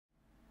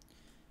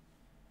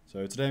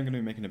So today I'm going to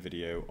be making a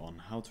video on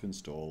how to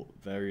install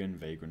Varying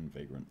Vagrant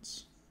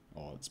Vagrants,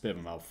 or it's a bit of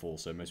a mouthful,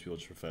 so most people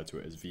just refer to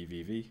it as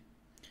VVV.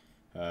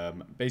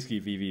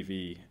 Basically,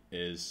 VVV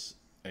is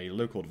a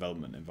local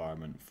development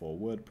environment for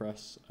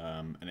WordPress,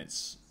 and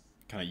it's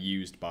kind of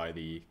used by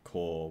the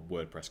core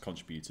WordPress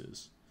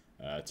contributors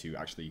to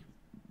actually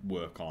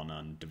work on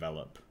and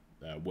develop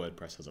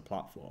WordPress as a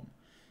platform,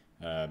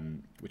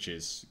 which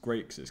is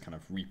great because it's kind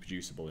of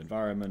reproducible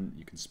environment.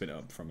 You can spin it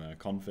up from a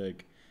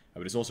config.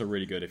 But it's also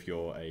really good if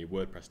you're a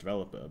WordPress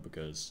developer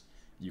because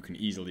you can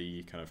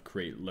easily kind of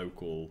create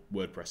local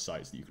WordPress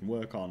sites that you can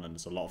work on, and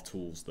there's a lot of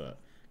tools that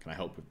kind of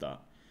help with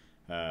that.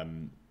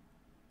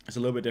 It's a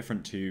little bit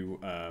different to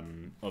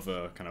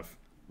other kind of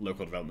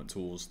local development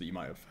tools that you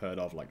might have heard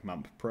of, like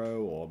MAMP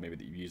Pro, or maybe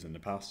that you've used in the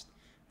past.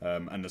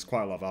 And there's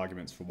quite a lot of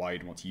arguments for why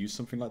you'd want to use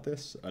something like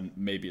this, and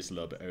maybe it's a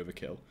little bit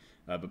overkill.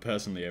 But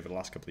personally, over the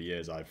last couple of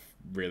years, I've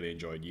really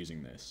enjoyed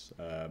using this.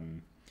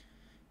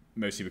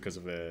 Mostly because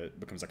of it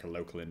becomes like a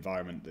local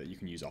environment that you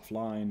can use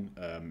offline.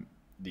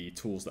 The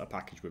tools that are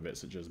packaged with it,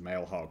 such as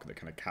Mailhog, that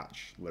kind of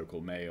catch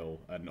local mail,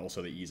 and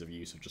also the ease of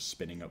use of just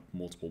spinning up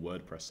multiple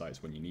WordPress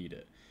sites when you need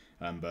it.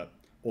 But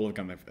all the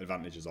kind of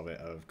advantages of it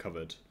are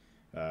covered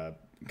kind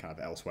of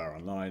elsewhere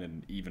online,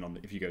 and even on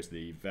if you go to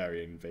the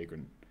Varying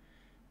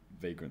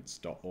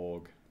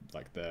Vagrants.org,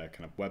 like their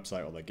kind of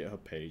website or their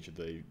GitHub page,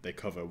 they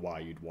cover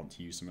why you'd want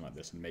to use something like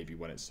this and maybe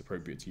when it's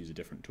appropriate to use a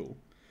different tool.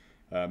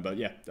 But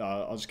yeah,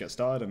 I'll just get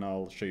started and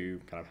I'll show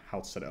you kind of how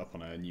to set it up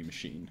on a new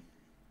machine.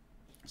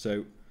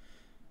 So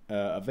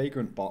a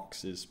Vagrant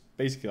box is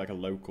basically like a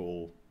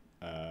local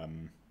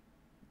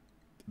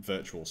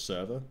virtual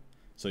server.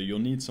 So you'll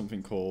need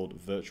something called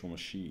virtual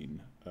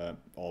machine,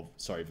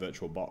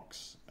 virtual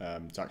box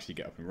to actually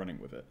get up and running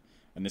with it.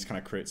 And this kind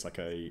of creates like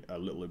a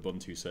little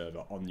Ubuntu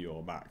server on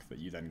your Mac that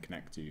you then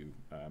connect to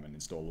and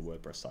install the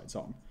WordPress sites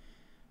on.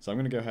 So I'm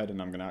going to go ahead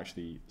and I'm going to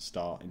actually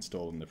start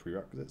installing the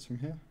prerequisites from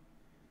here.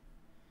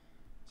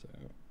 So,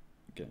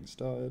 getting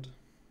started.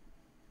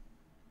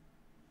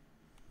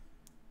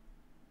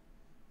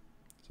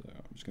 So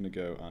I'm just going to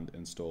go and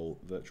install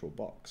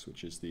VirtualBox,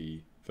 which is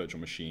the virtual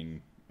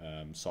machine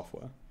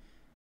software.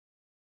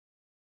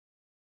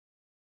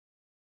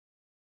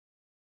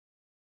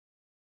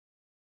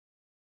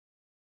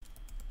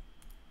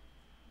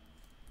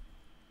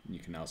 And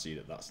you can now see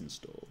that that's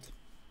installed.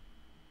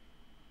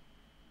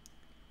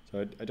 So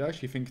I don't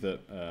actually think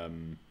that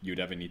you would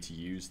ever need to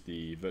use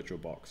the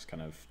VirtualBox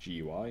kind of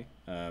GUI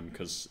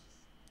because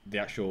the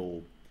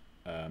actual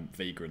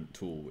Vagrant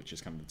tool, which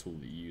is kind of the tool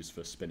that you use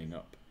for spinning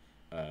up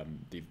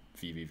the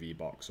VVV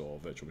box or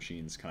virtual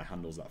machines, kind of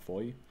handles that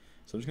for you.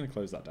 So I'm just going to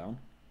close that down,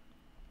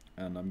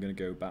 and I'm going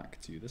to go back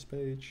to this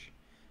page,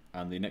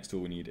 and the next tool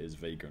we need is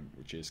Vagrant,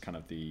 which is kind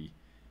of the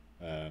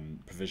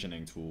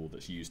provisioning tool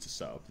that's used to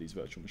set up these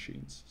virtual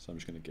machines. So I'm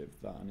just going to give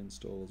that an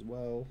install as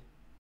well.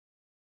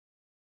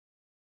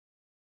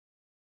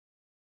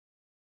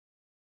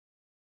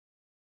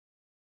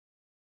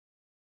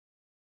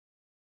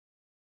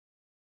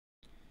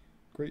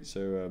 Great,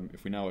 so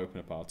if we now open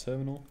up our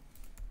terminal,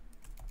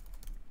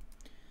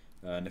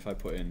 and if I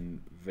put in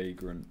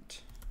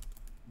vagrant-v,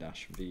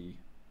 you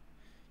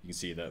can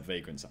see that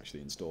Vagrant's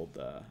actually installed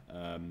there.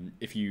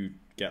 If you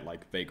get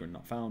like Vagrant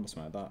not found or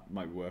something like that, it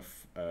might be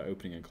worth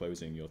opening and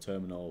closing your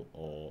terminal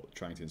or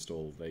trying to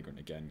install Vagrant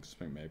again because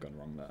something may have gone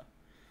wrong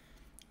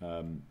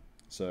there.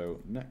 So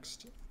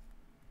next,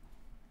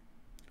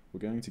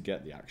 we're going to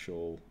get the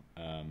actual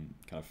kind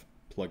of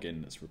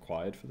plugin that's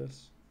required for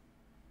this.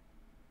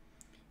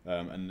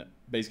 And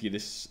basically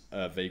this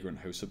Vagrant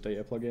host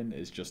updater plugin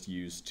is just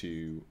used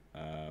to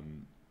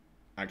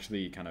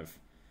actually kind of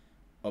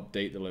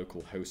update the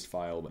local host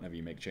file whenever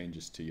you make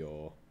changes to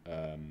your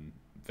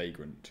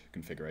Vagrant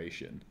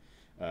configuration.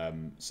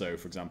 So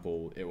for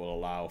example, it will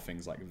allow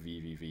things like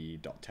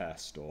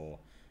vvv.test or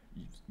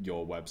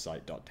your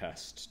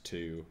website.test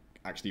to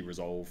actually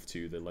resolve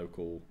to the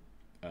local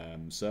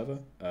server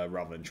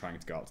rather than trying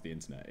to go out to the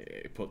internet.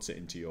 It puts it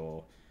into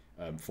your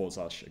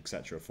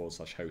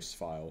 /etc/host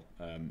file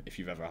if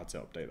you've ever had to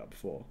update that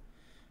before.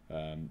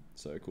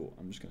 So cool,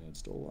 I'm just going to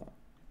install that.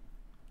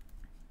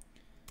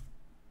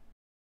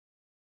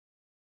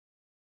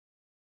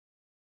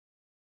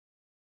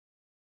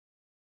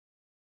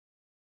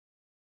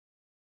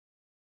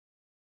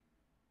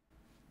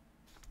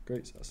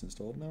 Great, so that's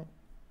installed now.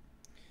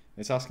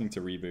 It's asking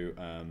to reboot,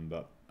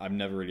 but I've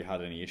never really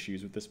had any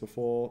issues with this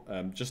before.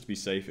 Just to be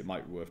safe, it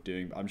might be worth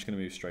doing, but I'm just going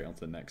to move straight on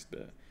to the next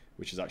bit,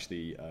 which is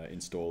actually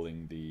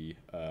installing the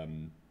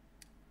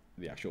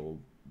actual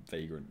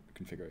Vagrant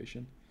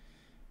configuration.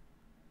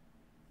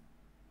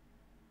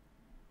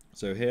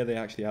 So here they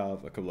actually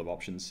have a couple of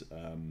options.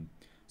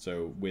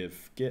 So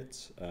with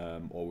Git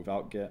or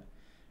without Git,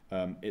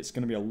 it's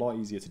going to be a lot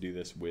easier to do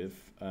this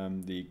with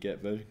the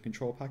Git version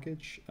control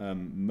package.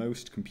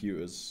 Most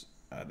computers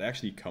they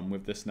actually come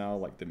with this now,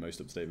 like the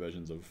most up-to-date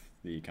versions of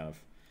the kind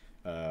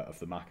of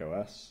the Mac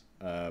OS.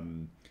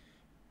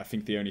 I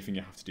think the only thing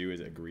you have to do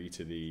is agree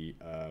to the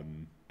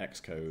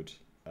Xcode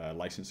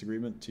license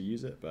agreement to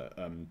use it, but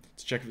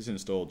to check if it's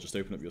installed, just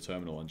open up your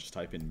terminal and just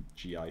type in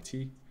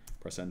git,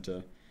 press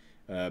enter.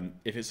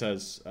 If it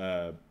says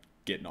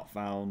git not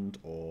found,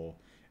 or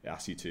it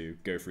asks you to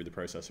go through the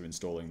process of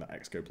installing that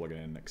Xcode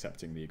plugin and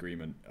accepting the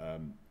agreement,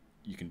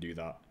 you can do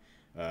that.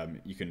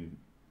 You can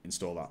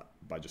install that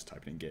by just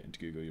typing in git into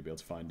Google. You'll be able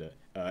to find it.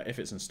 If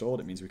it's installed,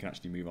 it means we can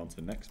actually move on to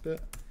the next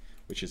bit,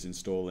 which is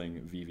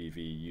installing VVV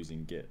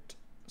using git.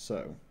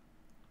 So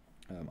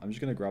I'm just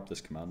going to grab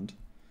this command,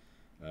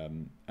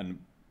 and I'm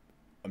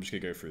just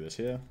going to go through this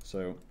here.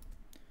 So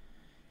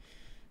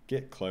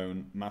git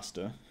clone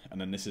master,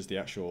 and then this is the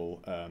actual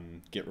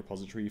git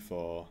repository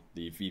for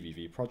the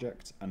VVV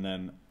project, and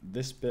then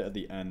this bit at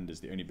the end is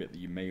the only bit that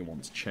you may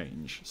want to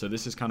change. So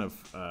this is kind of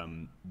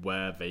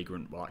where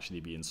Vagrant will actually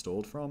be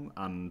installed from,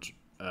 and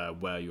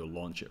where you'll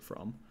launch it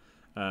from.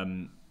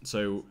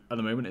 So at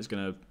the moment it's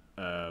going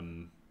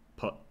to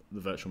put the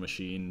virtual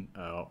machine,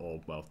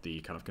 or well, the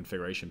kind of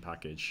configuration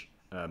package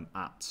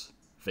at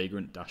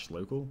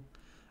vagrant-local.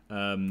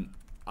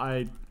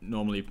 I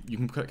normally, you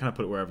can kind of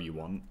put it wherever you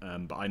want,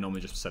 but I normally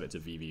just set it to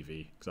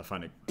VVV because I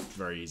find it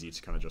very easy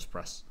to kind of just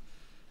press,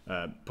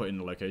 put in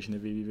the location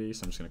of VVV.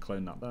 So I'm just going to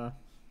clone that there.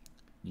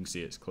 You can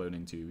see it's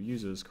cloning to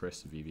users,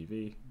 Chris,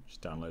 VVV,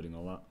 just downloading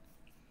all that.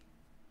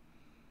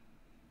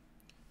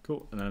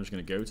 Cool, and then I'm just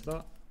going to go to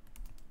that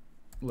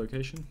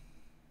location.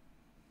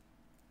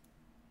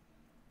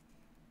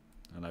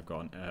 And I've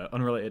got an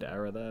unrelated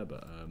error there,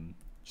 but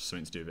just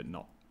something to do with it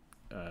not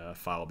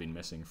file being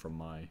missing from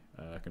my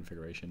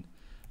configuration.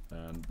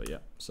 But yeah,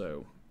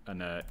 so,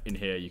 and in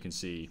here you can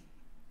see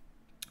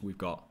we've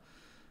got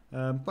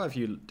quite a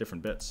few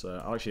different bits.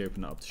 I'll actually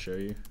open that up to show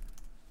you.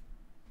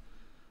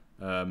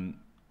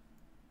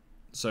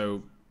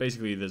 So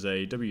basically there's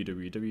a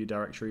www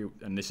directory,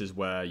 and this is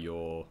where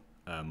your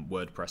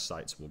WordPress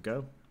sites will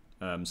go.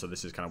 So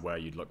this is kind of where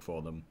you'd look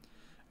for them.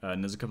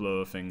 And there's a couple of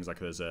other things, like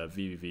there's a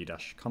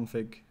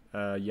vvv-config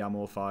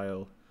YAML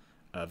file,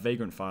 a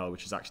Vagrant file,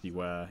 which is actually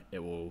where it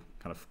will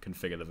kind of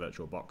configure the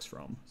virtual box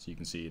from. So you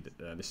can see that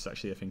this is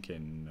actually, I think,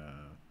 in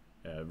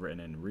written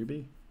in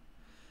Ruby.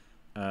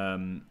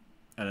 And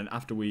then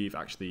after we've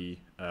actually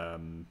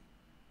kind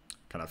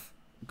of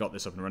got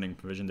this up and running,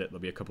 provisioned it, there'll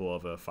be a couple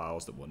other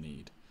files that we'll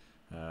need.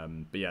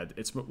 But yeah,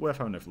 it's worth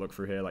having a look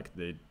through here. Like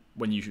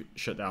when you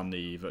shut down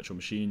the virtual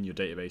machine, your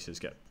databases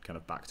get kind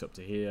of backed up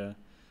to here.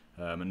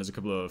 And there's a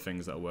couple of other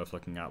things that are worth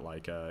looking at,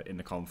 like in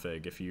the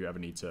config, if you ever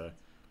need to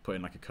put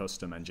in like a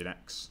custom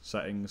Nginx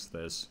settings,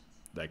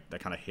 they're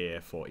kind of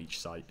here for each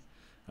site.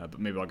 But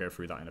maybe I'll go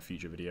through that in a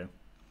future video.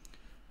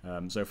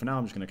 So for now,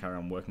 I'm just going to carry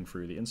on working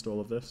through the install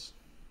of this.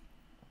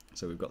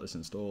 So we've got this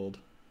installed.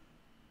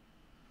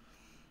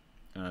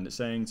 And it's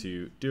saying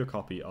to do a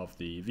copy of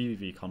the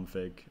VVV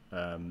config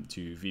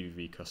to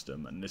VVV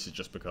custom. And this is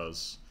just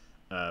because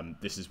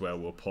this is where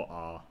we'll put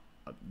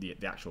the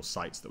actual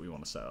sites that we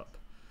want to set up.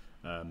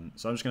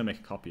 So I'm just going to make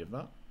a copy of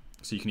that.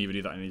 So you can either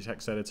do that in any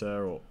text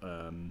editor, or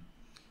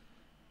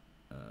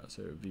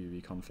so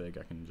VVV config,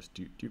 I can just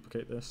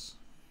duplicate this,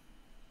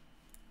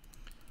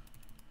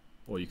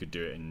 or you could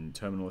do it in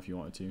terminal if you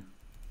wanted to.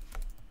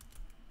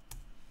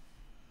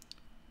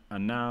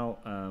 And now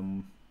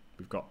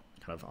we've got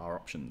kind of our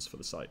options for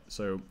the site.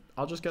 So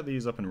I'll just get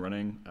these up and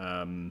running,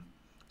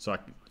 so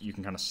you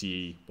can kind of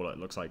see what it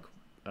looks like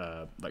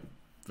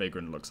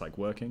Vagrant looks like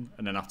working,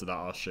 and then after that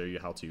I'll show you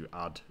how to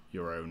add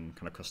your own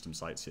kind of custom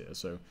sites here.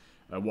 So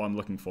what I'm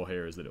looking for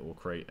here is that it will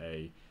create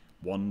a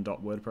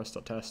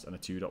 1.wordpress.test and a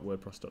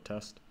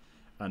 2.wordpress.test,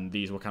 and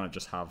these will kind of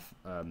just have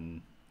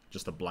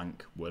just a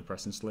blank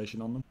WordPress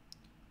installation on them.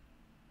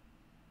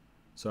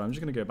 So I'm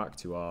just going to go back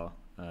to our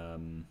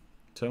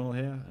terminal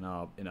here and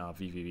in our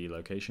VVV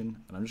location,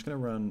 and I'm just going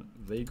to run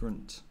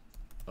vagrant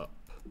up.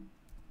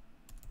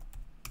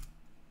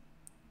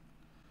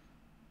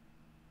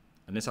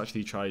 And this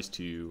actually tries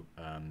to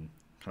kind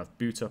of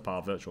boot up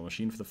our virtual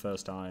machine for the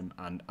first time,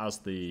 and as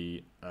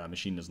the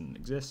machine doesn't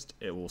exist,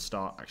 it will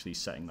start actually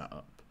setting that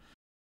up.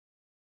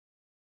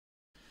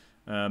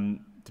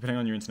 Depending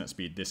on your internet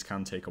speed, this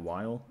can take a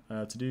while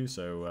to do,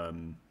 so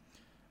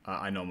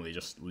I normally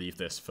just leave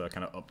this for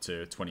kind of up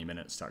to 20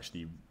 minutes to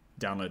actually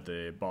download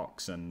the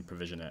box and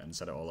provision it and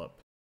set it all up.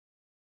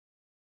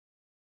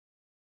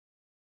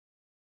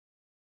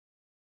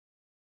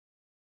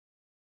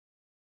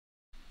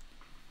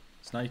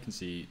 So now you can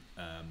see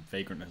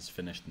Vagrant has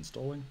finished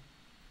installing,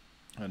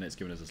 and it's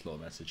given us this little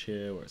message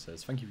here where it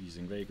says, "Thank you for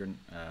using Vagrant.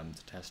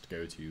 To test,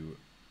 go to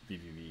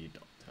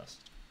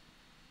vvv.test."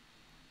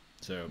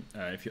 So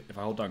if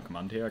I hold down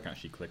Command here, I can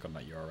actually click on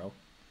that URL.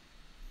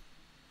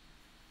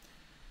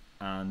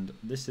 And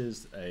this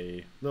is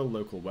a little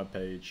local web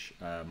page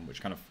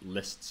which kind of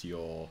lists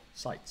your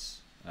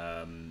sites.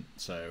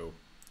 So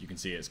you can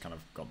see it's kind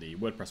of got the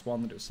WordPress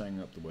 1 that it was setting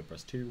up, the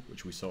WordPress 2,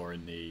 which we saw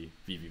in the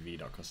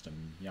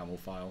vvv.custom YAML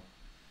file.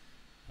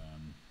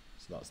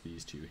 So that's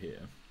these two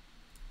here.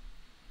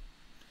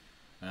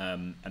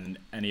 And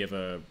any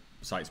other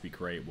sites we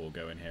create will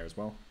go in here as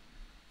well.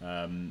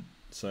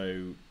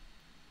 So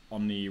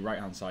on the right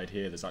hand side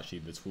here, there's actually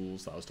the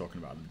tools that I was talking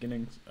about at the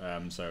beginning.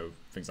 So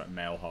things like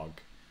Mailhog,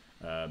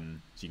 So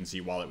you can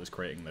see while it was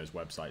creating those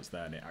websites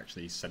then, it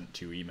actually sent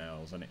 2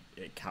 emails and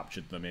it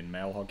captured them in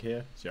Mailhog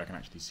here, so I can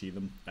actually see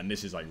them. And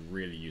this is like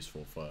really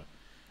useful for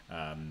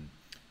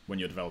when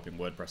you're developing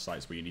WordPress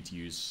sites where you need to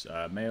use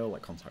mail,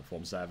 like contact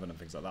form 7 and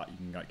things like that. You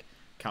can like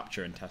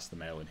capture and test the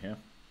mail in here.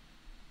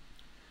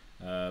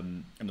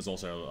 And there's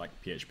also like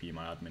PHP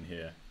My Admin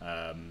here,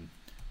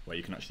 where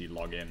you can actually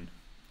log in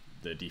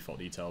the default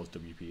details,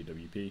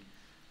 WP.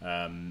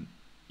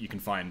 You can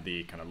find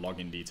the kind of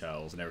login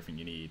details and everything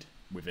you need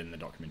within the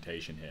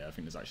documentation here. I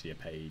think there's actually a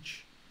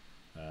page,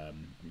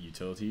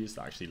 utilities,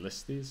 that actually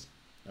lists these.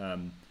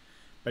 But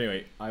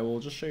anyway, I will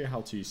just show you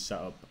how to set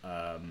up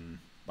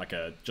like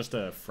just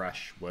a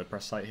fresh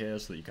WordPress site here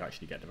so that you can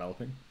actually get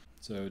developing.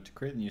 So to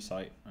create a new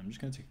site, I'm just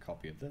going to take a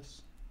copy of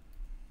this.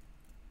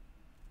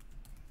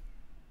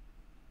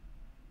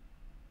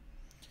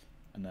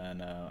 And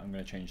then I'm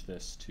going to change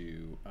this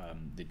to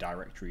the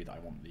directory that I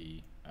want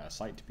the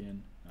site to be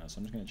in. So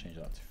I'm just going to change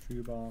that to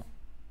foobar.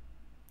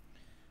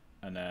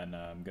 And then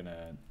I'm going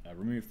to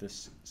remove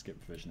this skip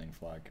provisioning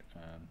flag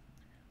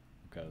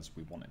because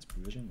we want it to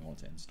provision, we want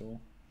it to install.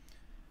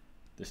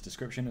 This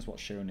description is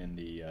what's shown in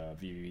the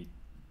VVV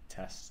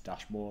test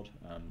dashboard.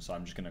 So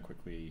I'm just going to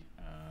quickly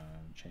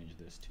change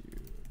this to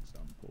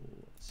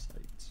example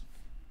site.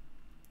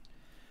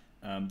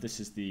 This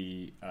is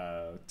the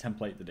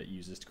template that it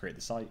uses to create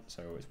the site,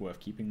 so it's worth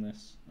keeping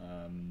this.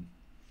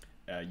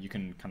 You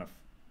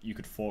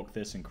could fork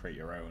this and create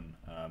your own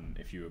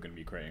if you were going to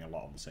be creating a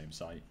lot of the same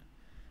site.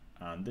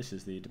 And this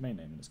is the domain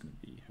name, and it's going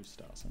to be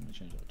hostar, so I'm going to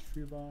change that to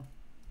foobar.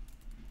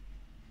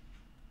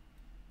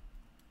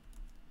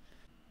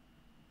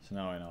 So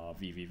now in our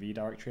VVV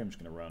directory, I'm just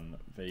going to run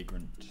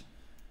vagrant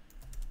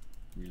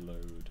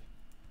reload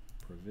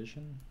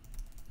provision.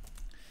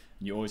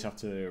 You always have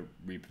to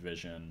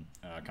reprovision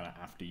kind of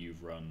after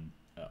you've run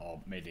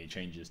or made any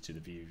changes to the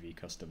VVV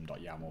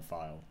custom.yaml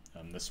file.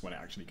 This is when it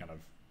actually kind of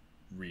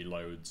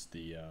reloads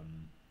the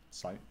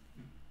site.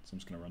 So I'm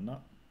just going to run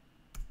that.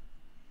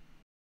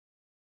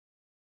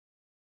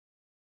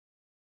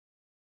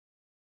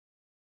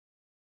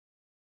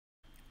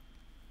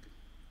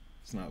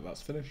 So now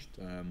that's finished.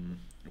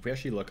 If we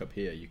actually look up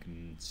here, you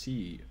can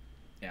see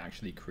it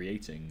actually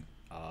creating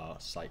our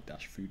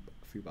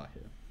site-foobar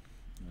here.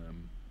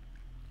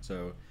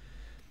 So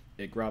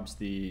it grabs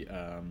the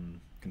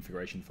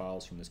configuration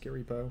files from this Git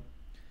repo,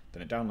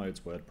 then it downloads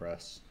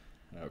WordPress,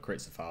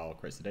 creates the file,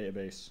 creates the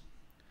database,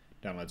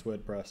 downloads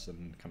WordPress,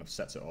 and kind of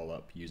sets it all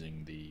up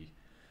using the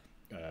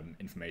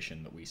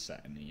information that we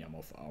set in the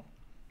YAML file.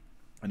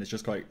 And it's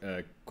just quite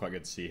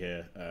good to see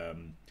here.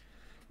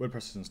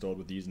 WordPress is installed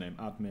with the username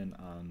admin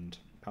and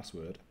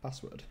password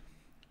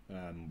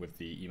with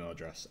the email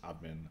address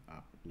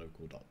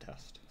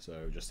admin@local.test.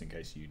 So just in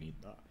case you need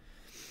that,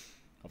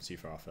 obviously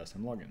for our first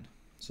time login.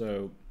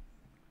 So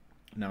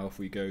now if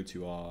we go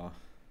to our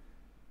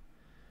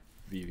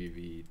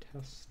VVV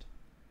test,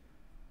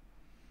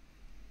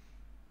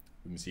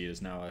 we can see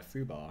there's now a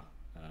foobar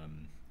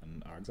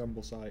and our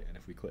example site, and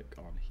if we click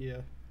on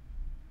here,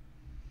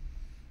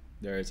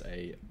 there is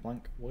a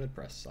blank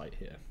WordPress site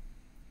here.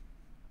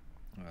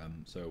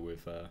 So we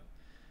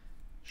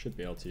should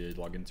be able to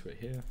log into it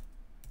here.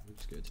 We'll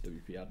just go to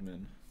WP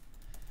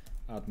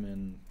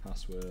admin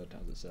password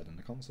as it said in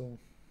the console,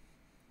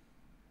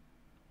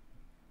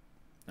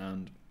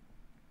 and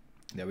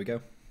there we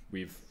go.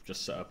 We've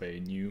just set up a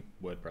new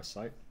WordPress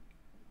site,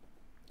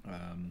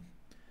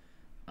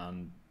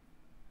 and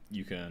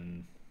you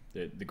can.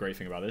 The great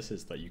thing about this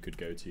is that you could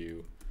go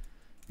to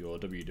your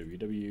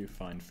www,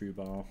 find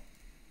foobar,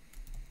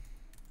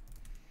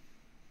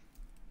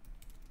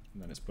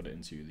 and then it's put it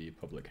into the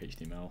public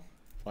HTML.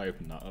 If I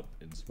open that up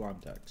in Sublime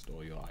Text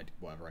or your ID,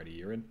 whatever ID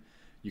you're in,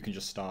 you can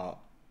just start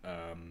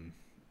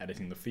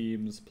editing the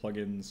themes,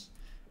 plugins,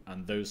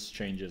 and those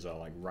changes are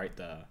like right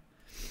there.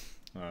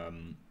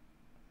 And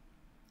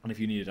if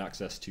you needed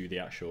access to the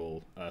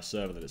actual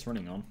server that it's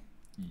running on,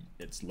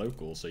 it's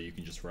local, so you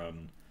can just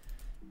run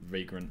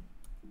vagrant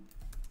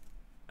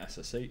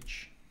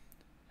SSH,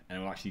 and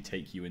it will actually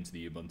take you into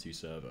the Ubuntu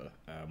server,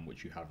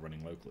 which you have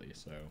running locally.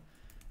 So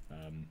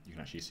you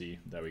can actually see,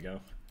 there we go.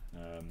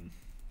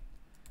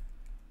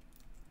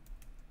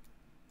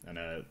 And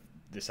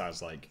this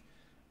has like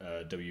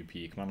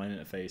WP command line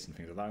interface and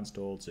things like that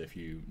installed. So if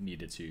you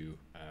needed to,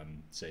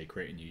 say,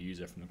 create a new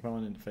user from the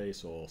command line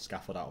interface or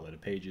scaffold out a load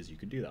of pages, you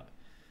could do that.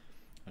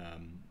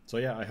 So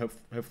yeah,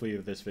 hopefully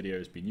this video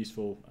has been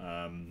useful.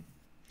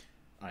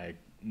 I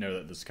know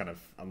that there's kind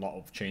of a lot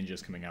of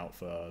changes coming out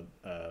for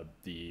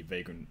the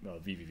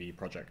VVV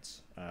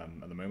projects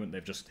at the moment.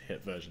 They've just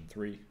hit version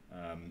 3,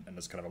 and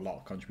there's kind of a lot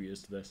of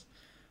contributors to this.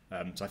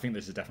 So I think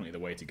this is definitely the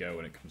way to go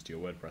when it comes to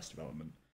your WordPress development.